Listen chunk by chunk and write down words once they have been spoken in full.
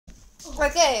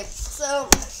Okay, so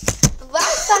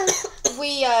last time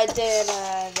we did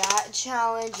that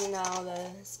challenge, you know, the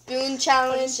spoon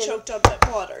challenge. I choked on my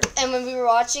water. And when we were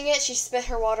watching it, she spit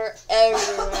her water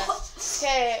everywhere.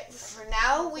 Okay, for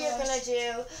now we are going to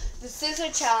do the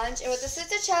scissor challenge. And what the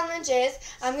scissor challenge is,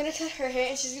 I'm going to cut her hair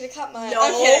and she's going to cut mine. No.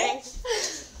 I'm kidding.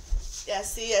 Yeah,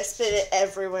 see, I spit it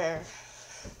everywhere.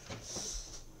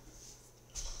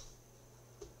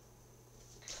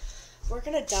 We're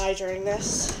going to die during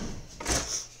this.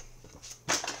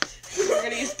 We're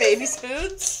going to use baby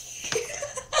spoons.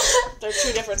 They're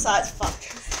 2 different sizes. Fuck.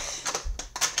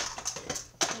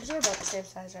 These are about the same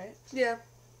size, right? Yeah.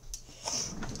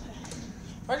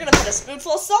 We're going to put a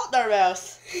spoonful of salt in our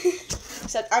mouth.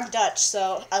 Except I'm Dutch,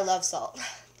 so I love salt.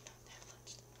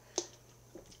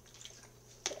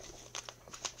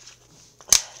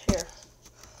 Here.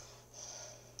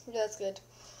 Yeah, that's good.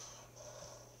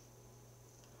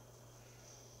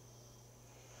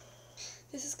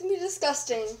 This is going to be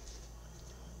disgusting.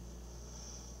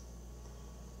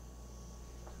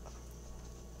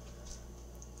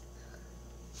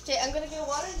 Okay, I'm going to get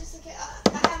water just in case. I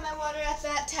have my water at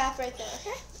that tap right there,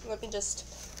 okay? Let me just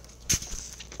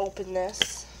open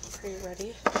this. Are you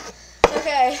ready?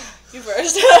 Okay. You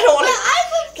first. I don't want to. I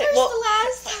put first the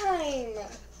last time.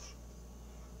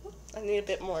 I need a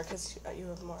bit more because you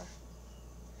have more.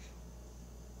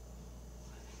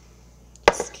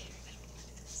 I'm scared. I don't want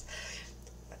to do this.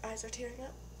 My eyes are tearing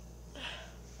up.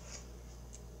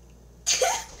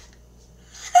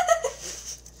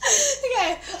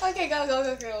 Okay,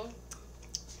 go.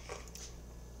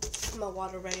 My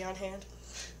water ready on hand.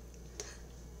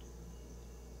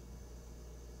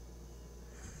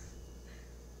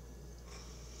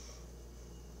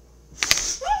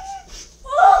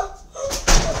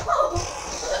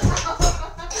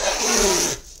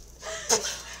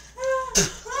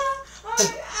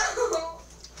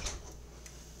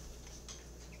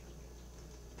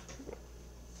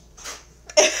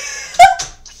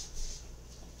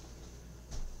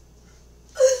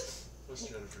 What's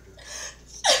Jennifer doing?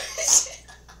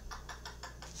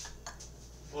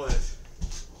 What?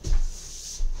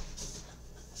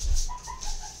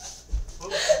 What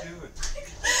was she doing?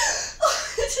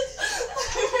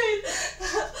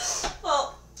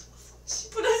 Well, she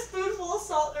put a spoonful of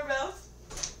salt in her mouth.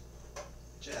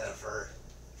 Jennifer.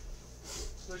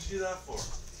 What'd you do that for?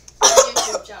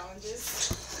 YouTube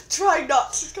challenges. Trying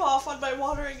not to cough on my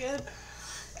water again.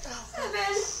 And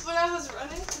then when I was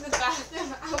running to the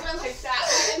bathroom, I went like that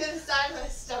and then inside my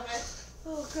stomach.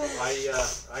 Oh god.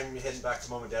 I'm heading back to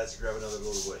Mom and Dad's to grab another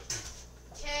load of wood.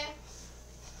 Okay.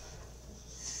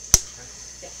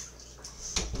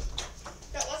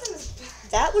 That wasn't as bad.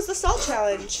 That was the salt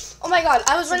challenge. Oh my god,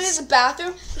 I was running to the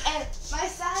bathroom and my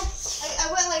side, I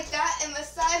went like that and my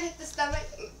side hit the stomach,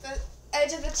 the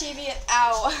edge of the TV and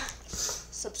ow.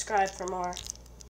 Subscribe for more.